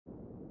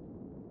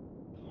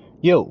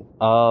Yo,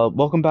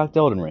 welcome back to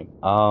Elden Ring.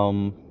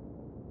 Well,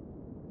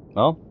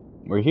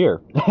 we're here.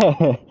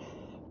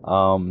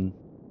 um,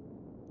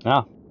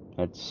 yeah,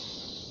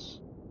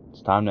 it's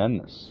time to end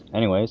this.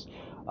 Anyways,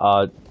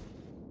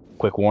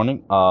 quick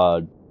warning,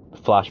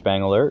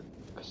 flashbang alert,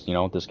 because,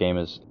 this game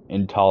is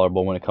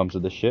intolerable when it comes to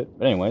this shit.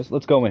 But anyways,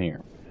 let's go in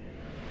here.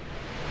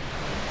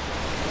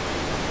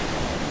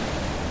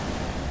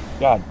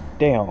 God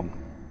damn.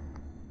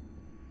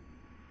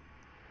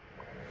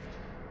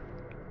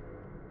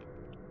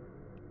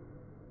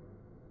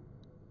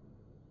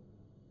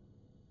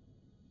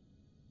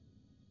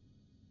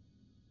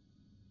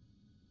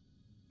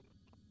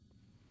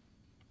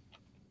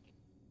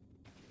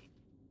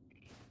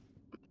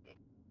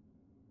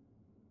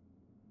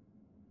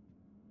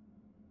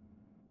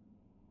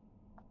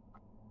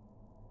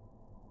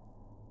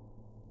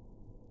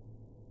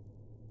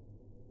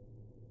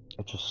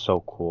 It's just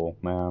so cool,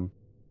 man.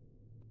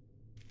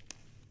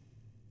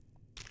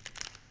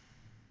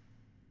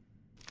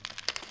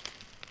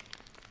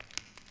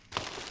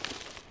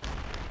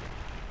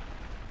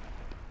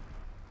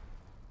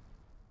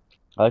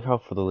 I like how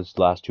for the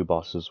last two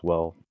bosses,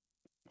 well,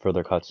 for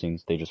their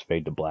cutscenes, they just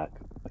fade to black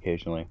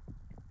occasionally.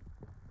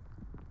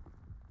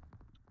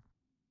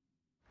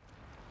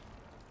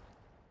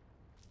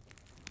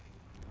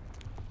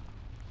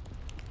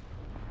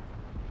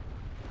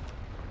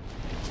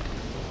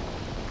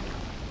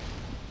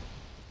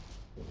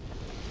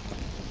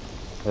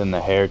 Then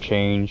the hair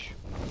change.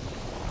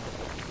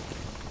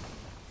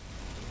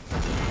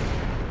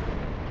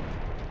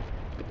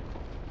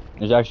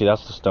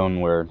 That's the stone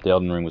where the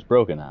Elden Ring was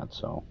broken at,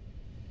 so,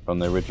 from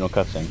the original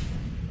cutscene.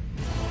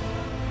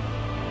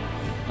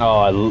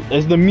 Oh,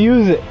 it's the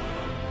music!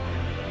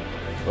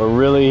 We're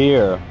really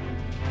here.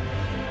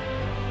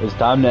 It's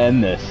time to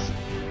end this.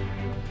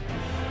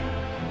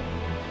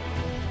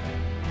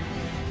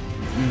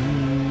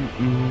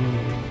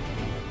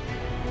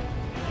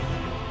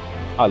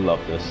 I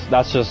love this.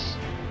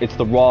 It's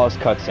the rawest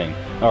cutscene,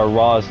 or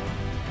rawest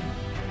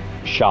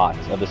shot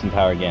of this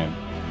entire game.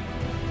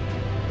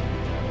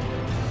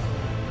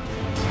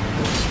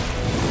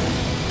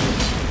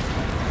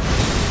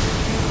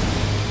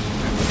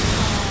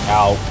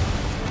 Ow.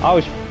 I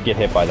always get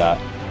hit by that.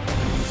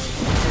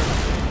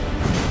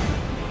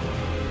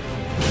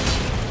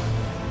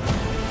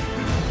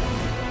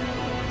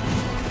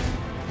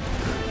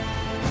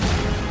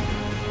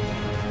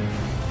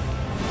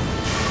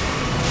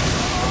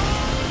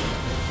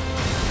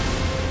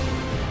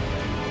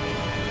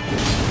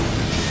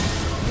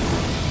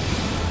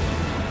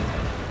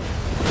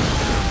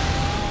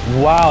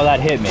 Wow, that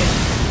hit me.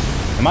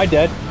 Am I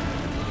dead?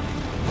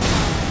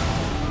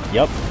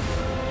 Yep.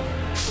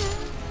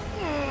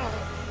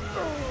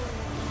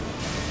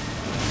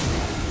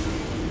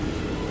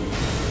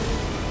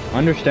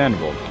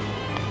 Understandable.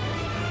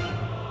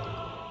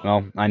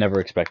 Well, I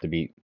never expect to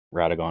beat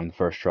Radagon the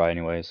first try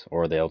anyways,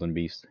 or the Elden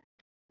Beast.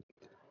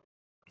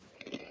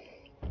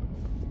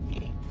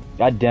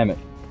 God damn it.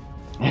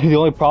 The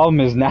only problem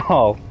is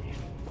now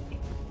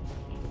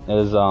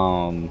is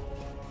I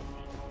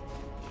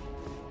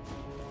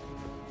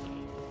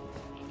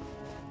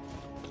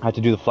have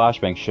to do the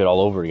flashbang shit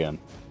all over again.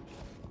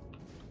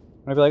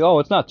 I'd be like, oh,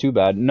 it's not too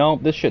bad. No,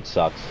 this shit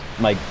sucks.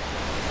 Like,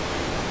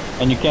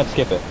 and you can't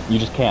skip it. You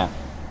just can't.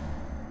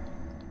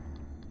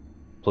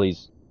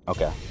 Please.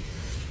 Okay.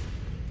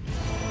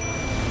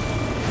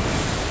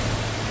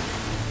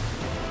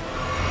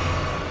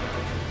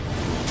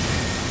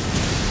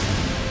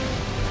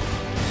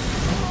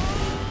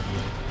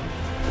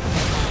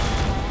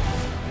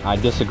 I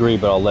disagree,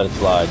 but I'll let it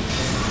slide.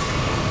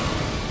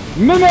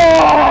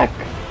 Mimic!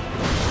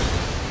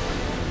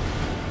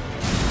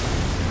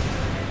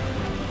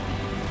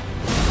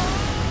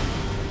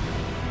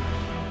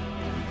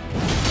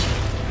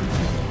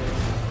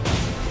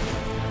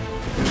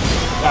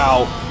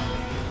 Ow.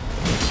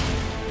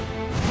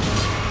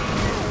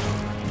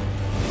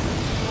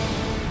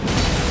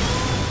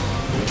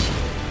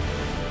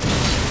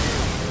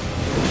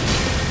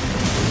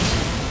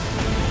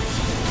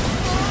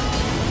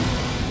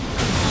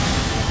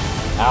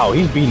 Ow,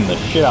 he's beating the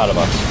shit out of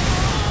us.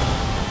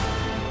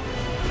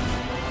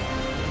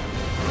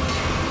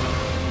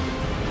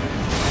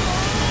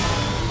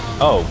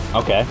 Oh,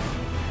 okay.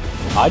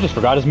 I just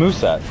forgot his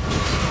moveset.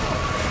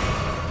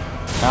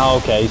 Oh,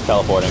 okay, he's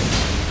teleporting.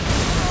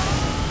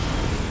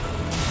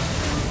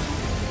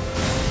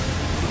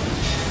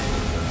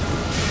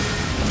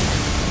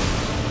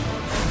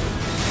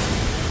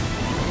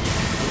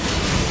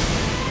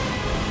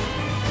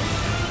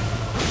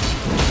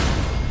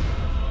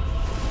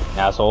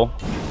 Asshole.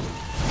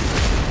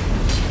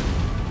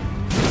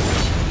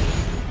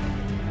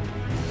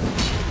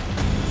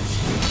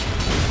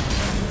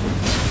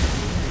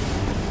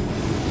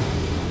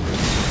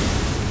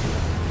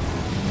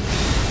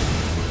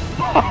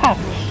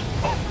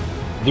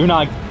 Do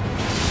not.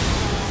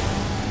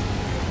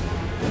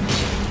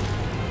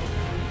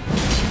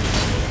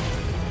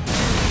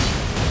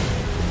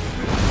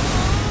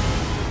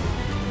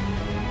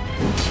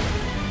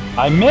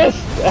 I missed!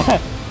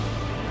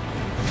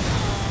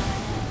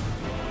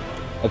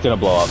 It's gonna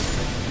blow up.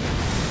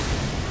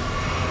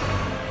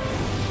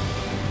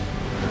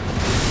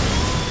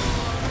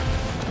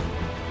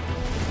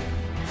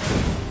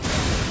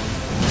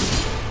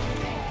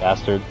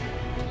 Bastard.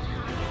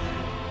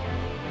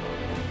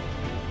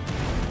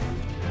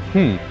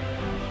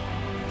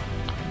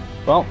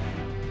 Well,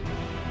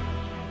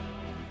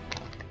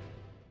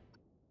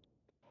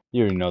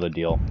 you already know the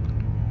deal.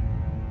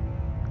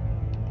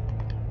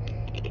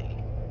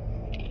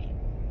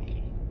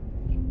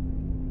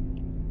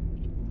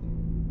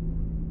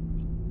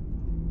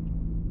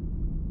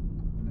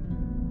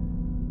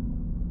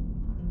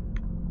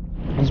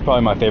 This is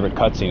probably my favorite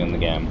cutscene in the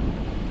game,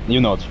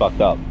 even though it's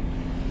fucked up.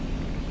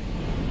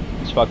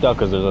 It's fucked up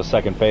because there's a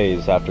second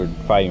phase after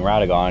fighting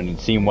Radagon and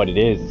seeing what it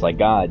is. It's like,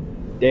 god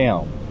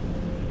damn.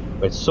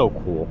 But it's so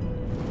cool.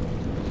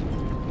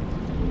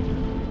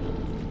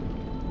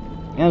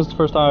 And it's the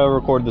first time I ever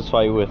recorded this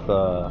fight with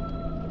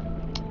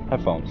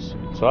headphones,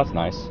 so that's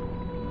nice.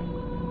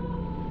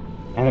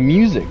 And the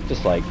music,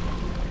 just like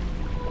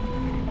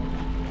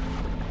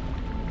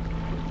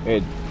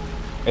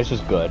it's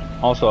just good.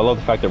 Also, I love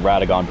the fact that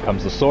Radagon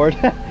becomes the sword.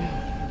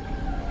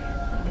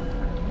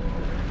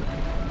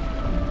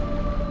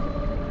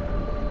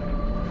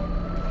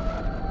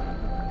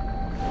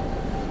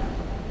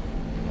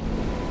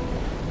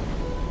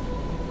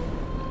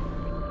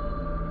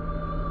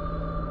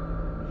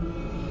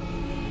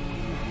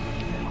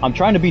 I'm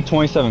trying to beat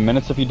 27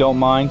 minutes if you don't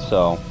mind,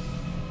 so.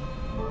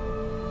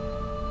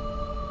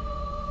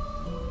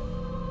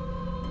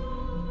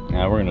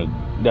 Yeah, we're gonna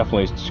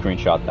definitely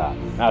screenshot that.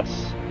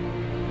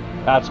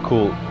 That's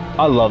cool.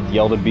 I love the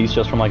Elden Beast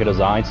just from like a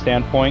design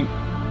standpoint.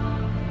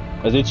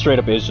 As it straight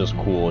up is just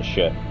cool as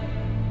shit.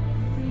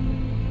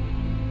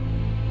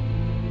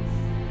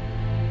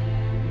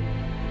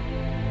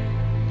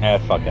 Eh,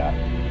 fuck that.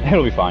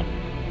 It'll be fine.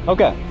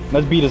 Okay,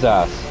 let's beat his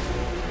ass.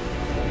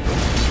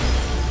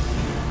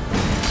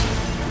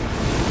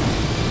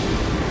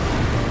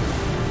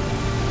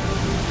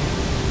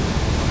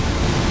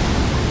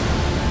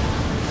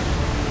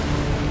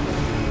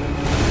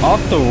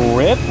 Off the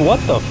rip? What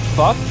the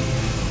fuck?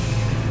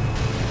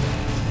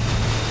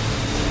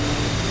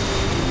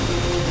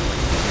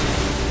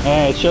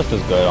 Eh, it's just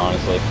as good,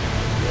 honestly.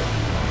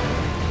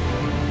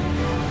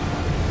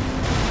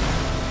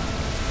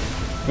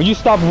 Would you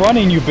stop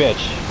running, you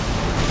bitch?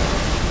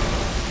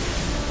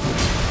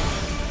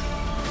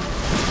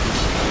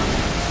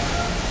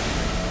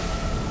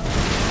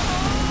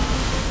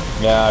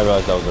 Yeah, I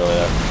realized that was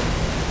earlier.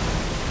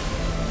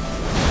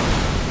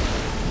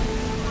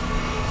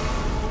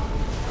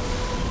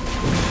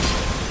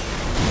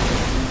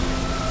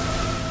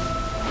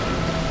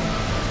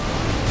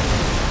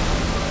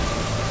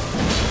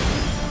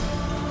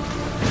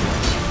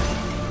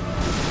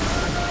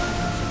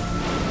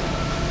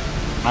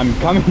 I'm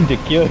coming to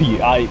kill you.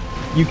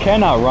 You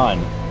cannot run.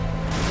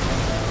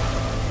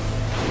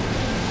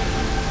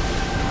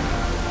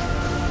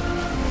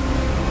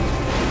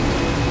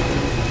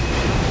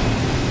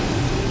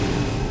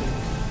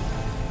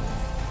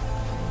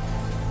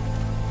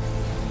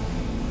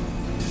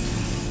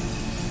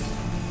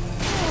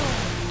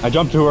 I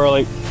jumped too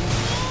early.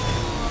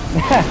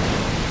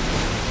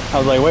 I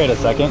was like, wait a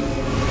second.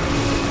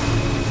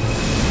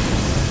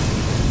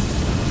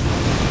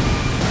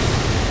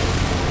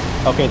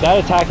 Okay,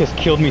 that attack has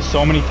killed me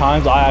so many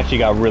times, I actually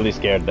got really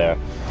scared there.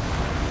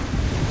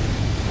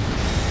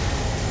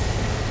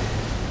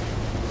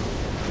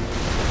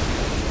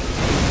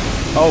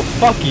 Oh,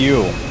 fuck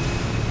you.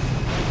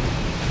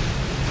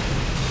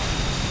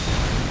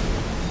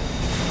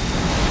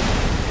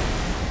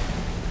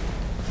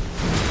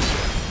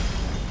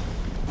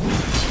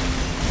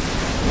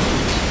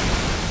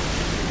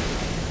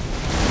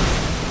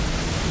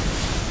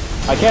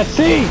 I can't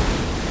see!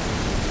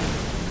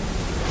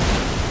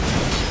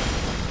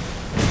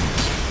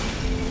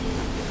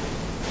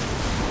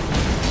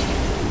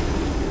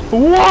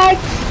 What?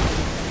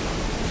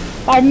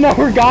 I've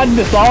never gotten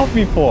this off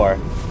before.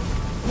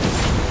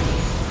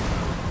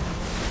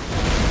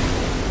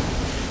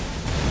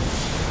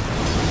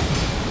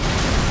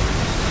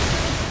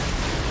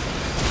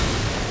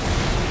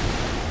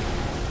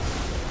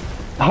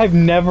 I've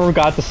never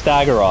got the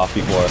stagger off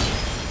before.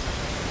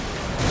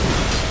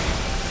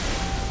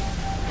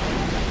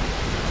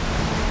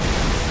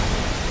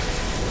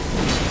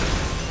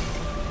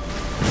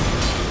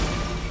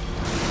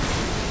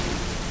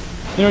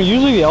 You know,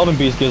 usually the Elden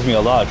Beast gives me a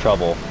lot of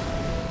trouble.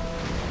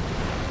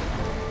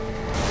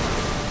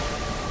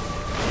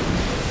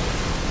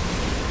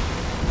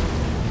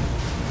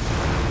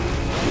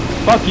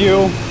 Fuck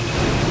you!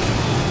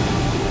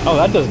 Oh,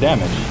 that does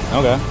damage.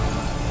 Okay.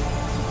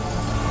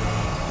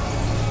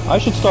 I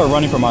should start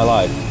running for my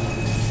life.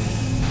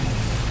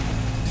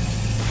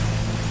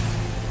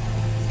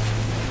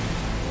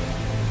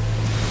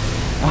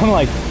 I'm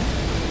like...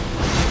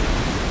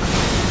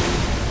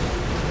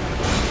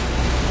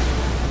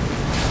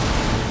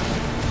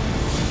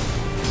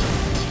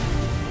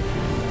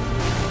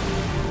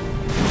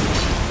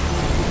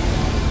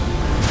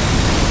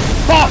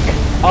 Fuck!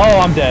 Oh,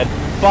 I'm dead.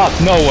 Fuck,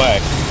 no way.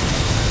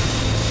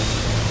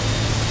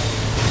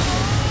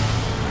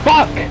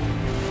 Fuck!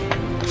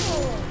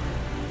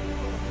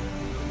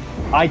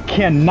 I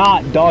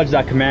cannot dodge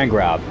that command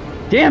grab.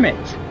 Damn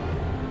it!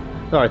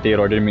 Sorry,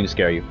 Theodore, didn't mean to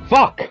scare you.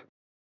 Fuck!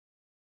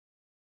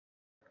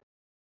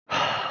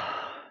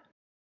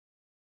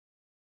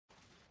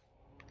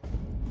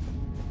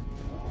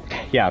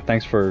 Yeah,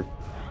 thanks for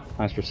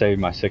saving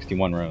my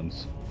 61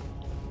 runes.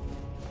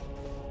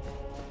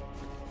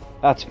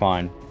 That's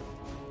fine.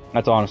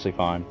 That's honestly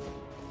fine.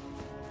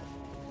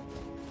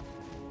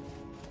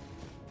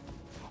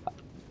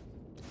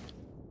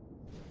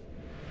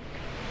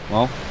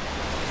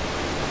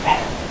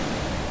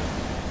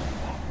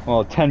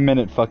 Well,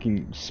 10-minute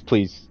fucking...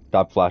 Please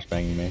stop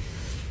flashbanging me.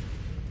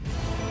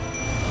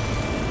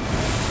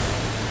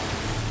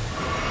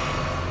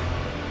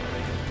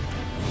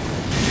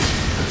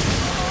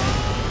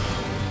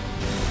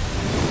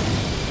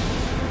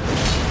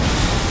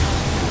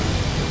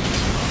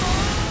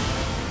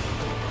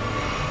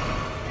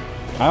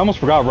 I almost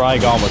forgot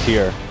Raigon was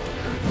here.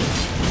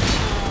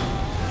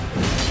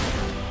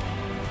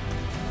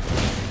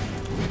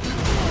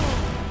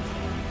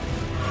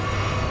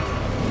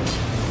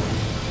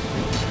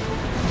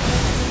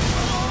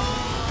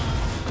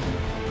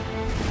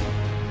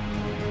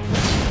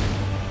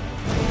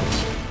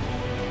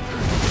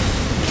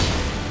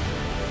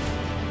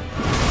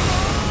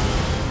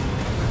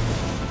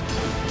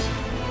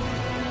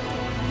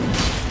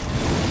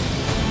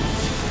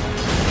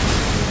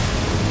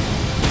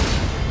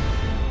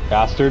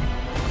 Bastard.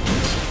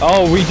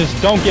 Oh, we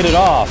just don't get it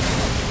off.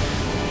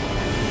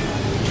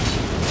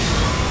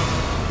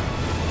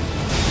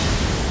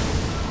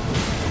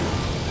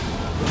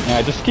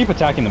 Yeah, just keep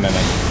attacking the Mimic.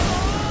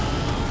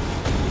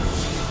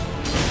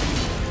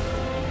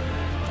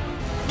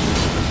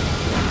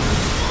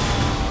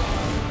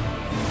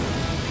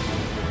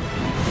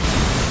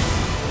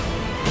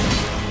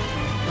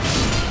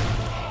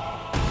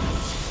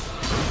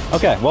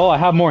 Okay, well, I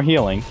have more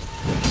healing.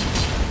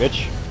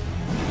 Bitch.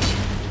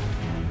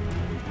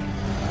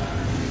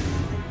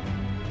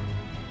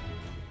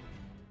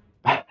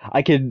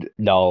 I could...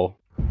 No.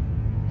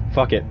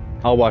 Fuck it.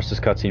 I'll watch this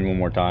cutscene one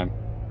more time.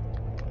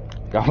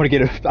 I want to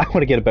get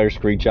a better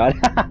screenshot.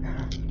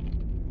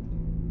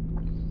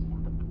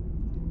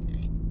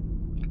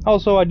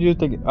 Also, I do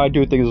think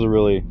it's a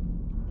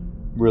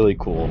really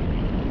cool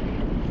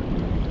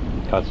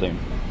cutscene.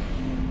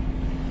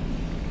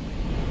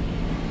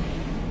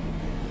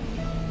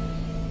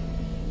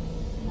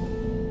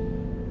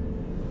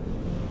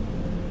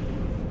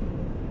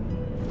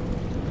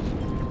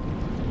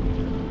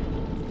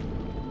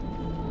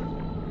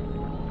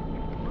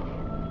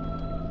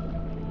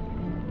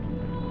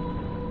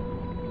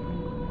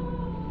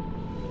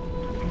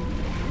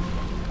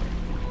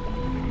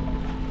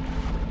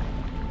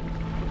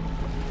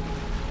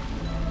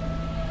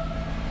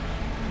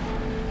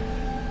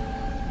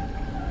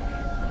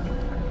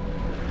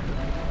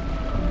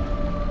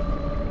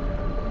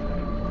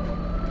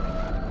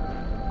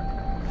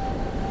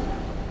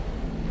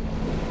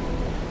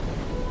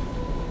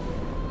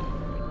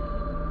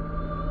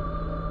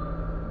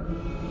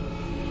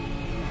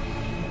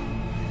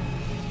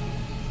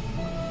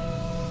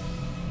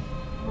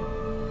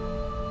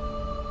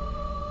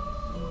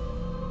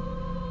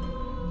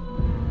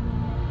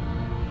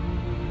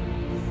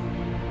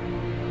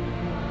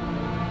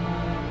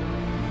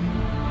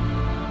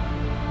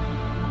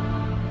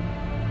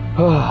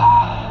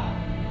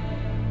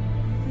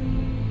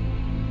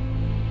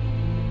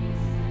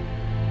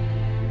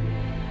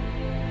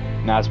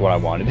 That's what I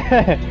wanted.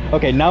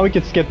 Okay, now we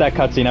can skip that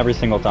cutscene every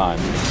single time.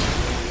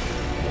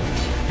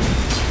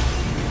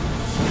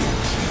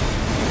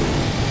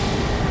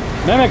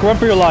 Mimic, run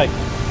for your life.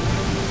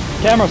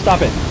 Camera,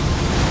 stop it.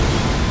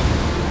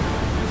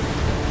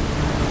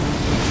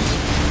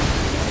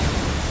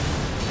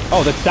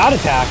 Oh, that's that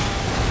attack.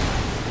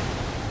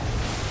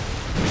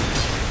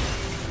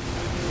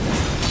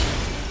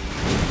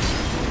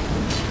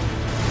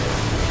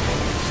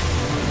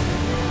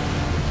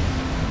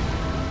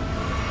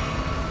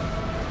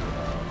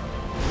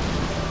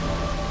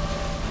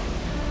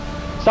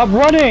 Stop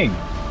running!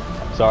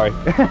 Sorry.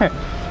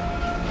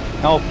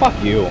 Oh,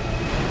 fuck you.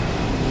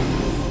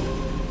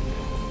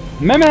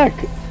 Mimic!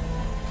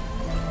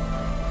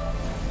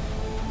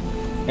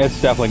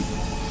 It's definitely...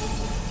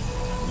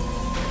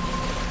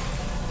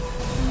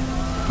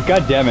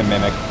 God damn it,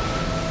 Mimic.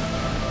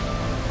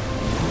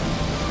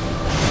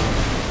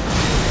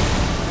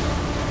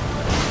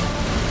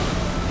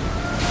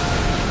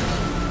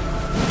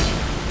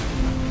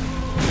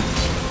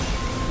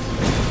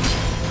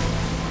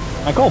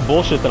 I call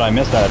bullshit that I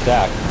missed that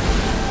attack.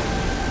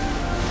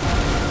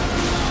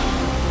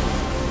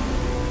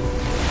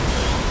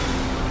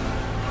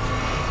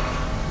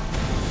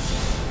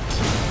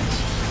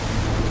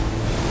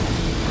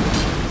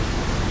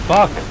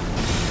 Fuck.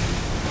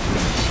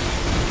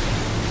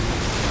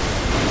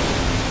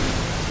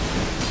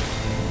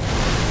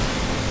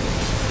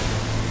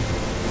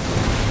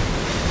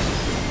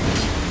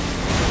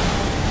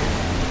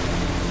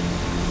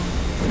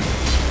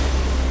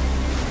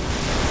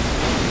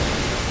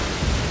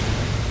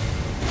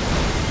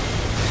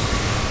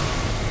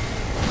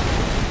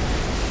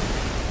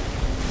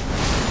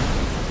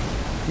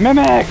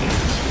 Mimic!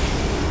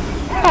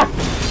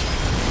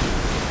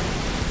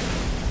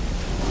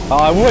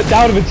 That would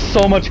have been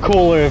so much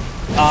cooler if...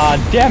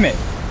 damn it!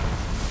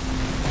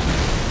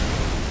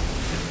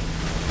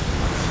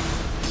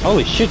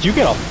 Holy shit, you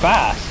get up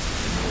fast!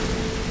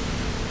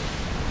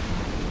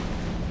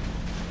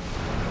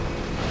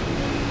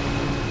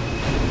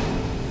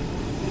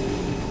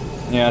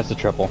 Yeah, it's a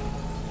triple.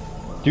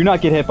 Do not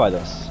get hit by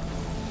this.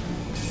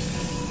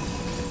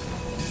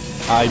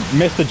 I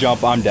missed the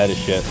jump, I'm dead as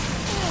shit.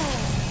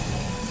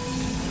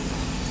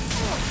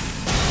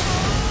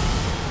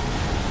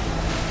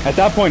 At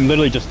that point,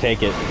 literally just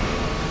take it.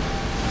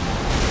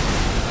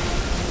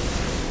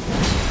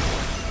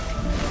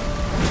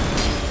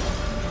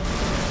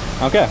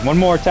 Okay, one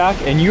more attack,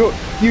 and you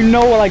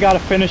know what I gotta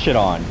finish it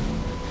on.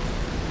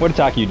 What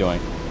attack are you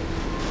doing?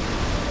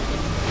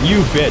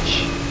 You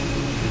bitch.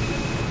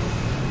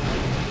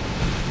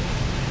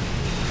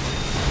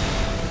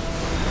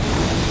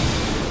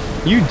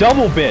 You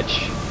double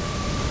bitch.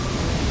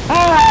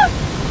 Ah!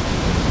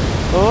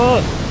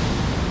 Ugh.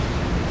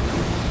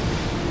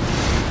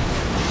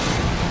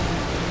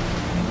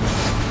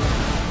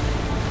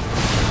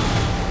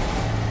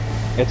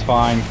 It's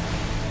fine.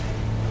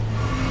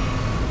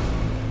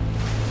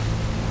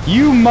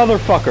 You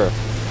motherfucker.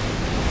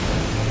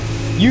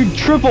 You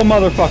triple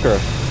motherfucker.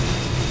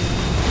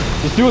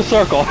 Just do a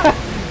circle.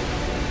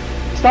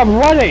 Stop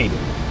running.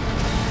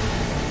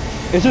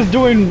 It's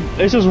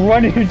just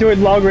running and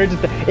doing long range.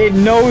 It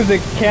knows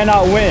it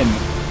cannot win.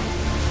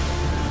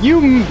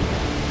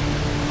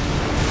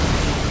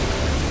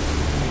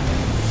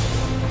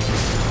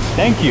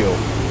 Thank you.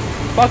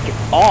 Fuck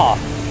off.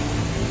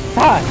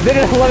 Ha! Did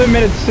it 11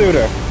 minutes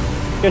sooner.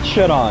 Get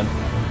shit on.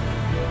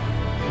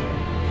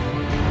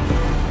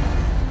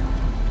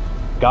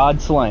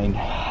 God slain.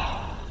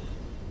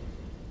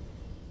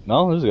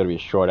 Well, this is gonna be a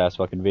short ass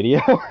fucking video.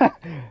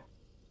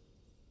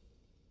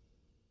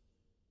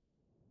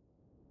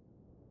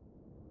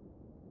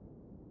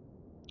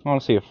 I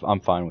want to see if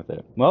I'm fine with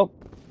it. Well,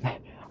 I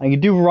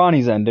can do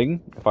Ronnie's ending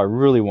if I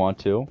really want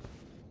to.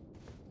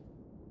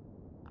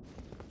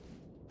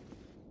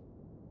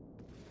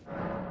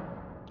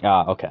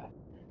 Ah, okay.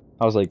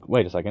 I was like,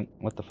 wait a second,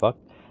 what the fuck?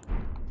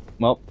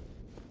 Well,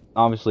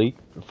 obviously,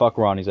 fuck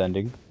Ronnie's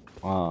ending.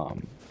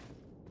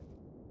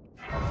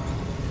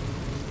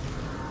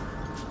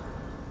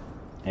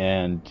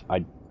 And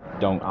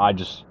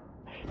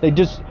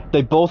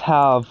they both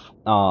have,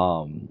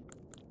 what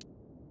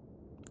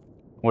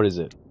is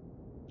it?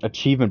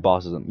 Achievement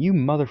bosses. You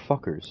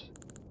motherfuckers.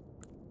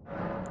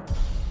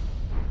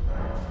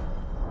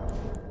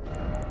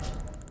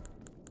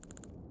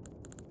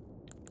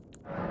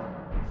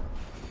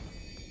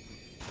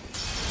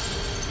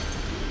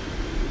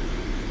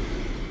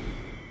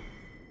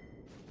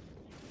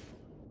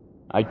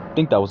 I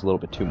think that was a little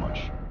bit too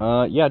much.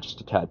 Yeah, just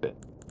a tad bit.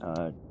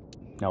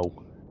 No.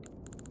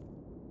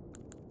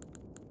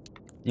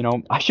 You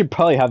know, I should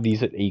probably have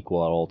these at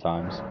equal at all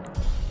times.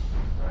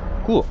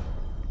 Cool.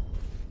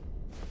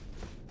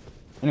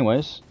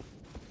 Anyways.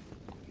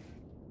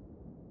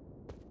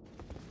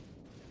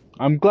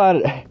 I'm glad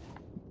it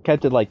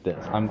kept it like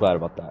this. I'm glad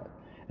about that.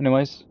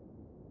 Anyways,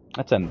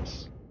 let's end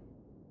this.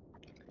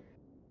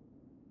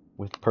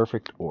 With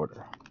perfect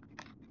order.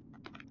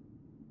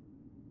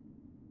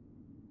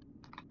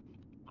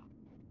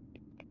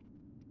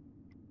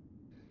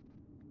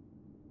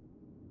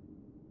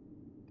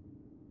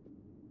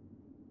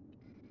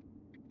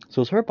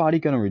 So is her body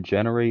gonna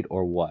regenerate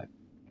or what?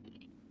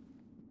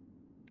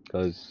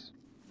 Because...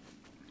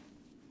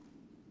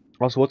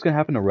 Also, what's gonna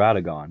happen to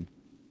Radagon?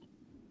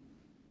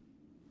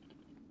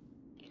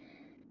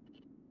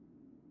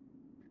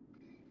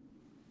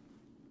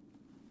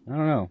 I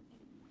don't know.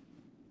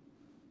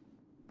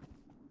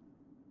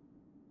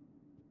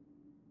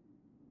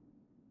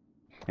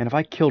 And if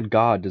I killed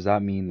God, does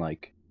that mean,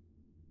 like...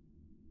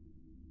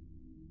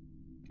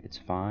 it's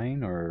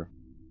fine, or...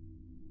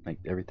 like,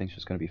 everything's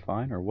just gonna be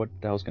fine, or what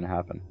the hell's gonna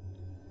happen?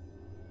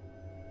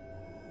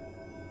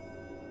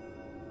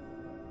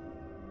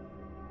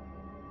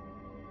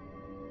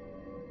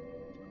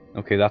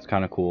 Okay, that's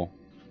kind of cool.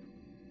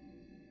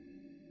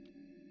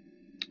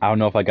 I don't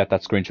know if I got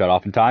that screenshot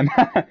off in time.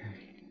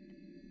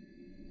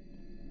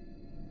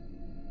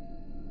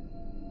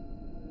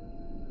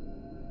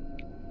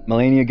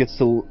 Melina gets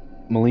to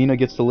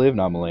live.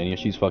 Not Melania,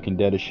 she's fucking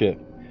dead as shit.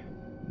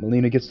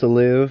 Melina gets to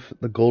live.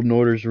 The Golden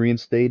Order's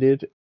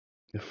reinstated.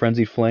 The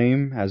Frenzied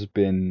Flame has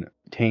been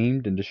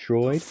tamed and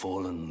destroyed. The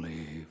fallen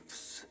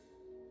leaves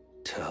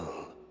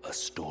tell a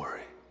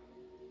story.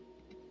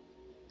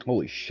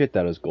 Holy shit,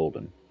 that is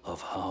golden.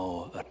 Of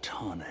how a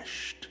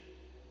tarnished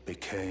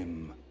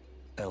became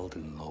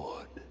Elden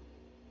Lord.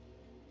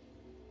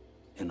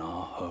 In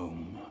our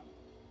home,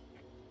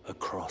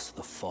 across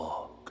the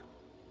fog,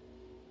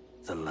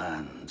 the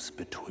lands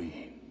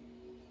between.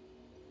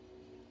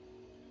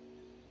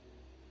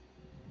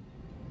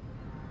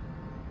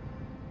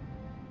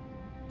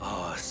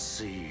 Our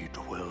seed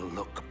will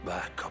look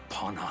back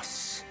upon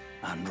us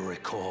and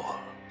recall.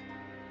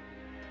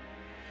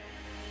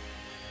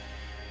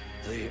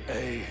 The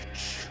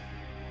age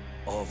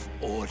of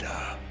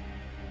order.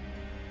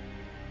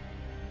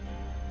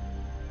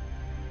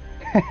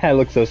 I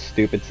look so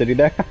stupid sitting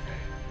there.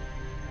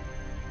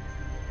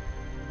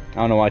 I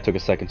don't know why I took a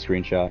second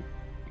screenshot.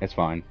 It's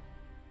fine.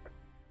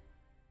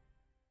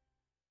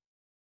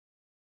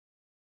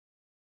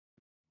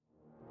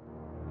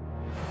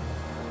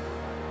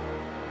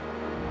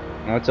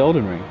 Now it's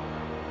Elden Ring.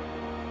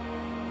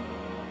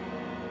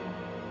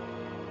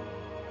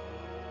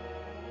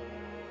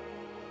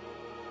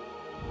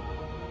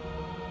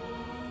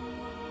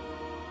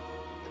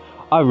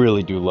 I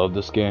really do love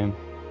this game.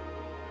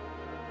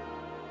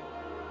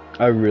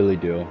 I really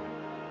do.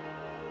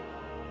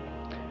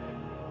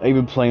 I've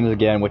been playing it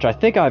again, which I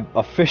think I've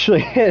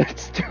officially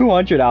hit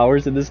 200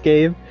 hours in this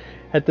game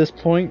at this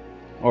point,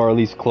 or at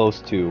least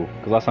close to.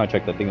 Because last time I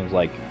checked, I think it was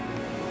like,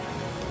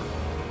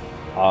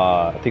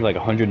 I think like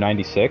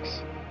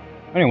 196.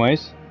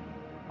 Anyways,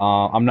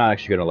 I'm not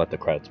actually gonna let the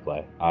credits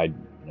play.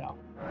 No,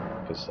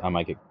 because I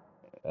might get.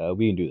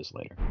 We can do this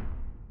later.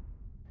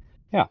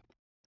 Yeah.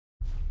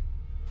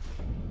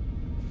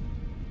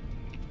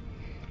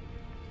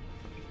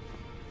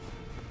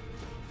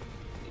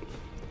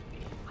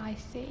 I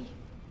see.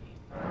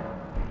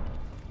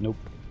 Nope.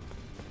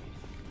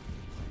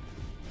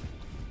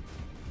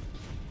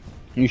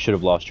 You should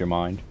have lost your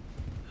mind.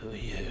 Who are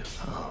you?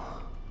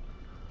 Oh.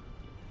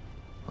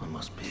 I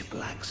must be a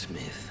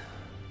blacksmith.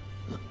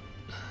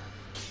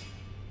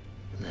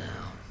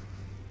 Now,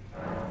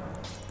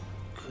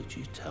 could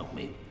you tell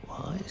me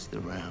why is the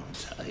round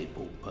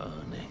table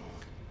burning?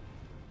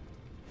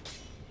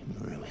 In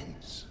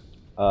ruins.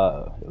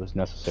 It was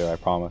necessary, I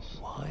promise.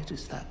 Why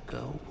does that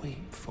girl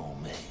weep for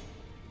me?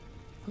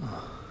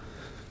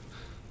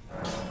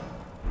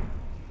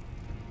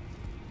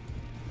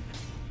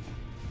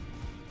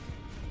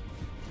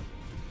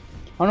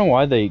 I don't know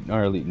why they don't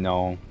really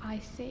know. I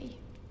see.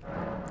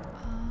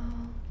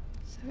 Oh,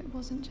 so it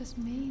wasn't just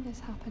me this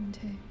happened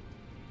to.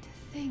 To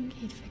think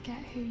he'd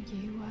forget who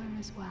you were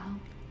as well.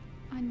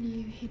 I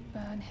knew he'd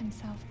burn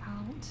himself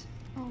out.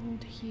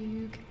 Old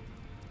Hugh.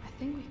 I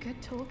think we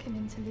could talk him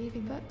into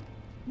leaving, but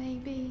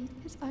maybe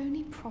it's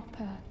only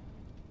proper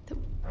that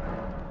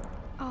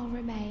I'll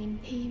remain.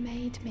 He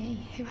made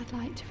me who I'd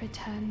like to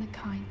return the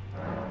kind.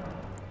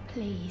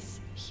 Please.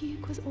 Hugh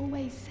was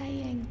always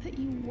saying that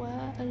you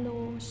were a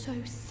law, so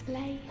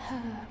slay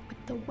her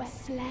with the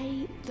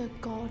slay the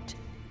god.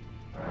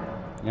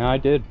 Yeah, I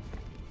did.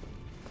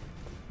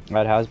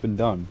 That has been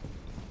done.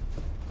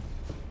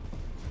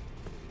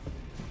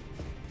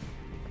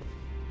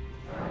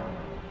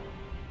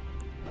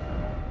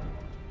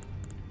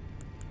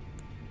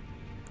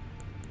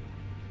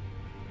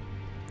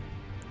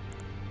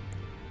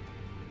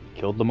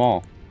 Killed them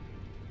all.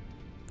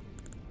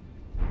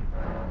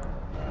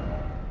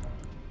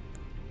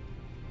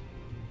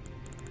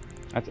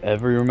 That's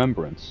every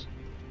remembrance.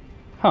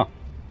 Huh.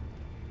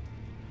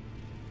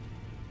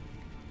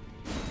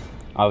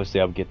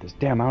 Obviously, I would get this.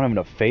 Damn, I don't have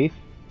enough faith.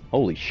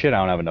 Holy shit, I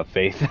don't have enough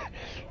faith.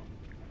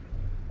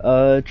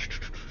 What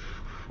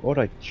would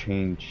I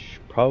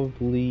change?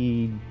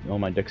 Probably. Oh,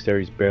 my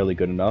dexterity is barely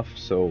good enough,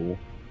 so.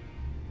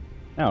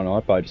 I don't know,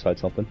 I'd probably decide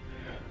something.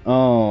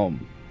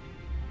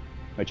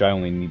 Which I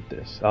only need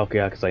this. Okay,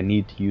 yeah, because I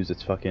need to use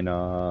its fucking,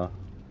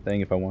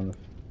 thing if I want to.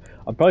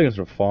 I'm probably going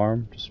to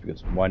farm, just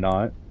because why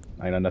not?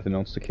 I got nothing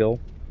else to kill.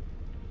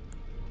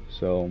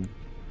 So,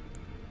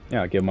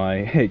 yeah, get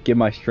my get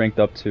my strength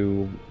up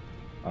to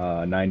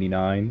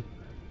 99.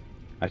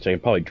 Actually, I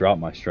can probably drop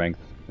my strength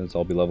since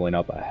I'll be leveling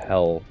up a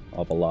hell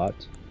of a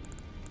lot.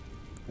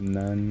 And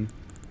then,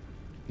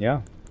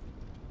 yeah.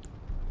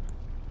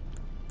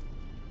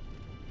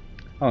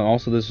 Oh, and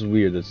also this is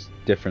weird. This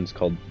difference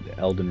called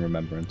Elden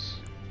Remembrance.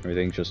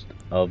 Everything's just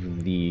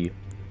of the.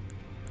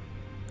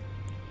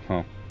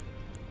 Huh.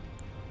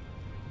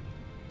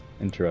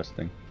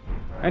 Interesting.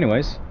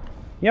 Anyways,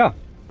 yeah.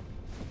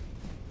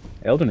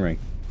 Elden Ring.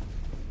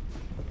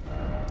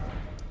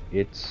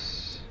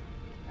 It's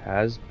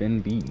has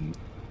been beaten.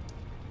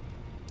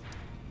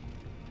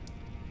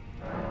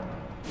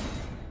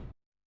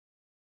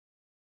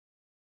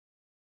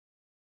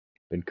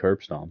 Been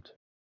curb stomped.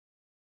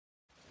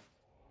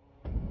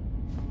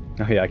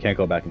 Oh yeah, I can't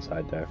go back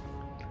inside there.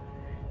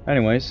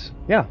 Anyways,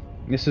 yeah,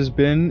 this has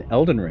been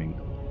Elden Ring.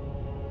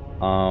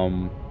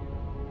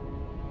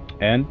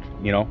 And,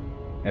 you know,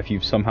 if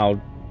you've somehow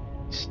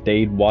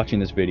stayed watching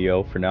this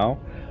video for now,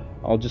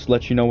 I'll just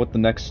let you know what the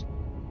next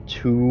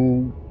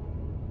 2,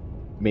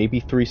 maybe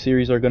 3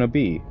 series are gonna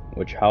be.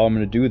 Which, how I'm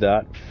gonna do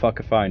that, fuck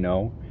if I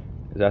know.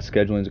 That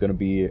scheduling is gonna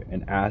be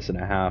an ass and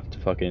a half to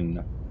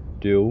fucking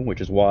do,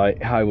 which is why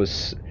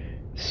these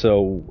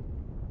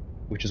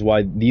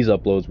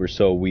uploads were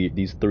so weird.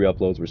 These 3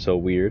 uploads were so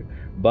weird.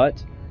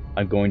 But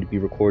I'm going to be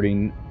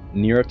recording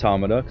Nier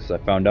Automata because I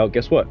found out.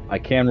 Guess what? I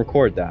can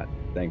record that,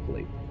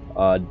 thankfully.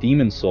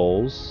 Demon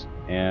Souls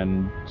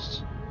and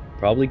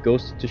probably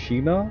Ghost of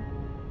Tsushima,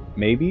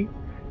 maybe.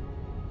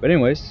 But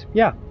anyways,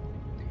 yeah.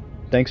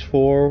 Thanks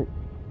for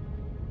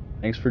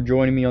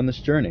joining me on this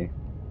journey,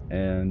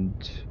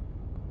 and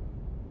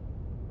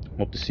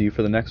hope to see you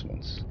for the next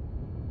ones.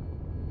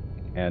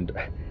 and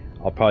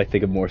I'll probably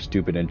think of more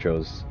stupid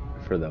intros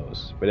for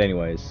those. But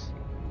anyways,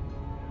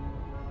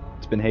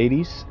 it's been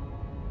Hades,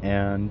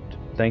 and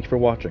thanks for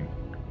watching.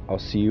 I'll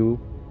see you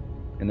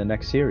in the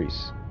next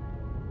series.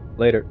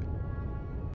 Later.